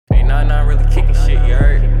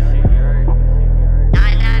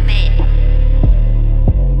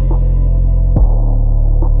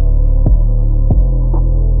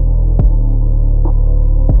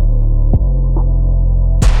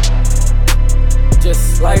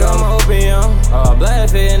Just like I'm opium. All black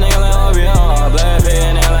fit, nigga like opium. All black fit,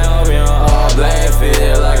 nigga like opium. All black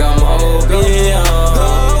fit like I'm opium.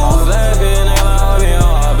 All black fit, nigga like opium.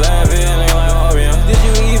 All black fit, nigga like opium. Did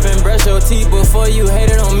you even brush your teeth before you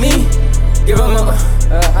hated on me? Give them a,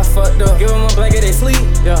 I fucked up. Give them a blanket, they sleep.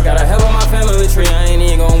 Gotta help on my family tree. I ain't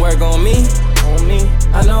even gon' work on me.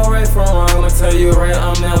 I know right from wrong, I'ma tell you right,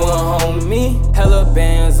 I'm never home me. Hella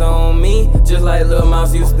bands on me, just like Lil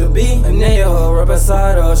Mouse used to be. And they a hoe right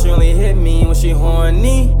beside her, she only hit me when she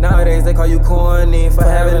horny. Nowadays they call you corny for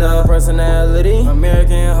having a personality.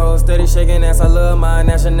 American hoe, steady shaking ass, I love my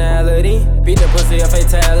nationality. Beat the pussy a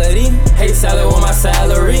fatality, hate salad with my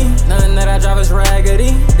salary. Nothing that I drive is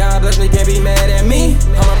raggedy, God bless me, can't be mad at me.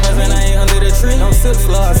 I'm a present, I ain't under the tree. Don't sip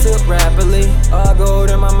slow, I sip rapidly. All gold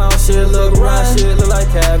in my mouth, shit look round, shit look like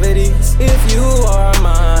cavities. If you are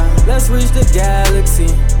mine, let's reach the galaxy.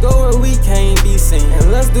 Go where we can't be seen,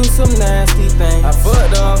 and let's do some nasty things. I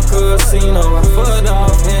fucked off casino, I fucked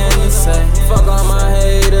off Hennessy. Fuck all my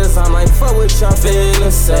haters, I'm like, fuck what y'all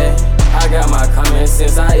finna say. I got my common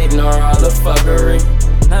sense, I ignore all the fuckery.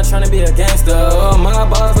 Not tryna be a gangster or my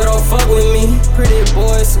boss, but don't fuck with me. Pretty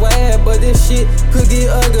boy swag, but this shit could get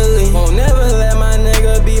ugly. Won't never let my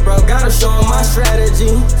nigga be broke, gotta show him my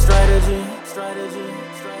strategy. Strategy.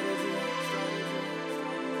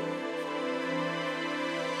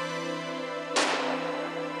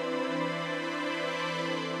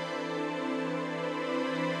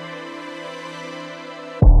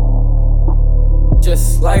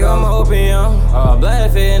 Just like I'm opium. All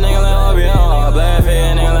black fit, nigga like opium. All black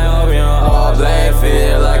fit, nigga like opium. All black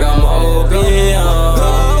fit like I'm opium.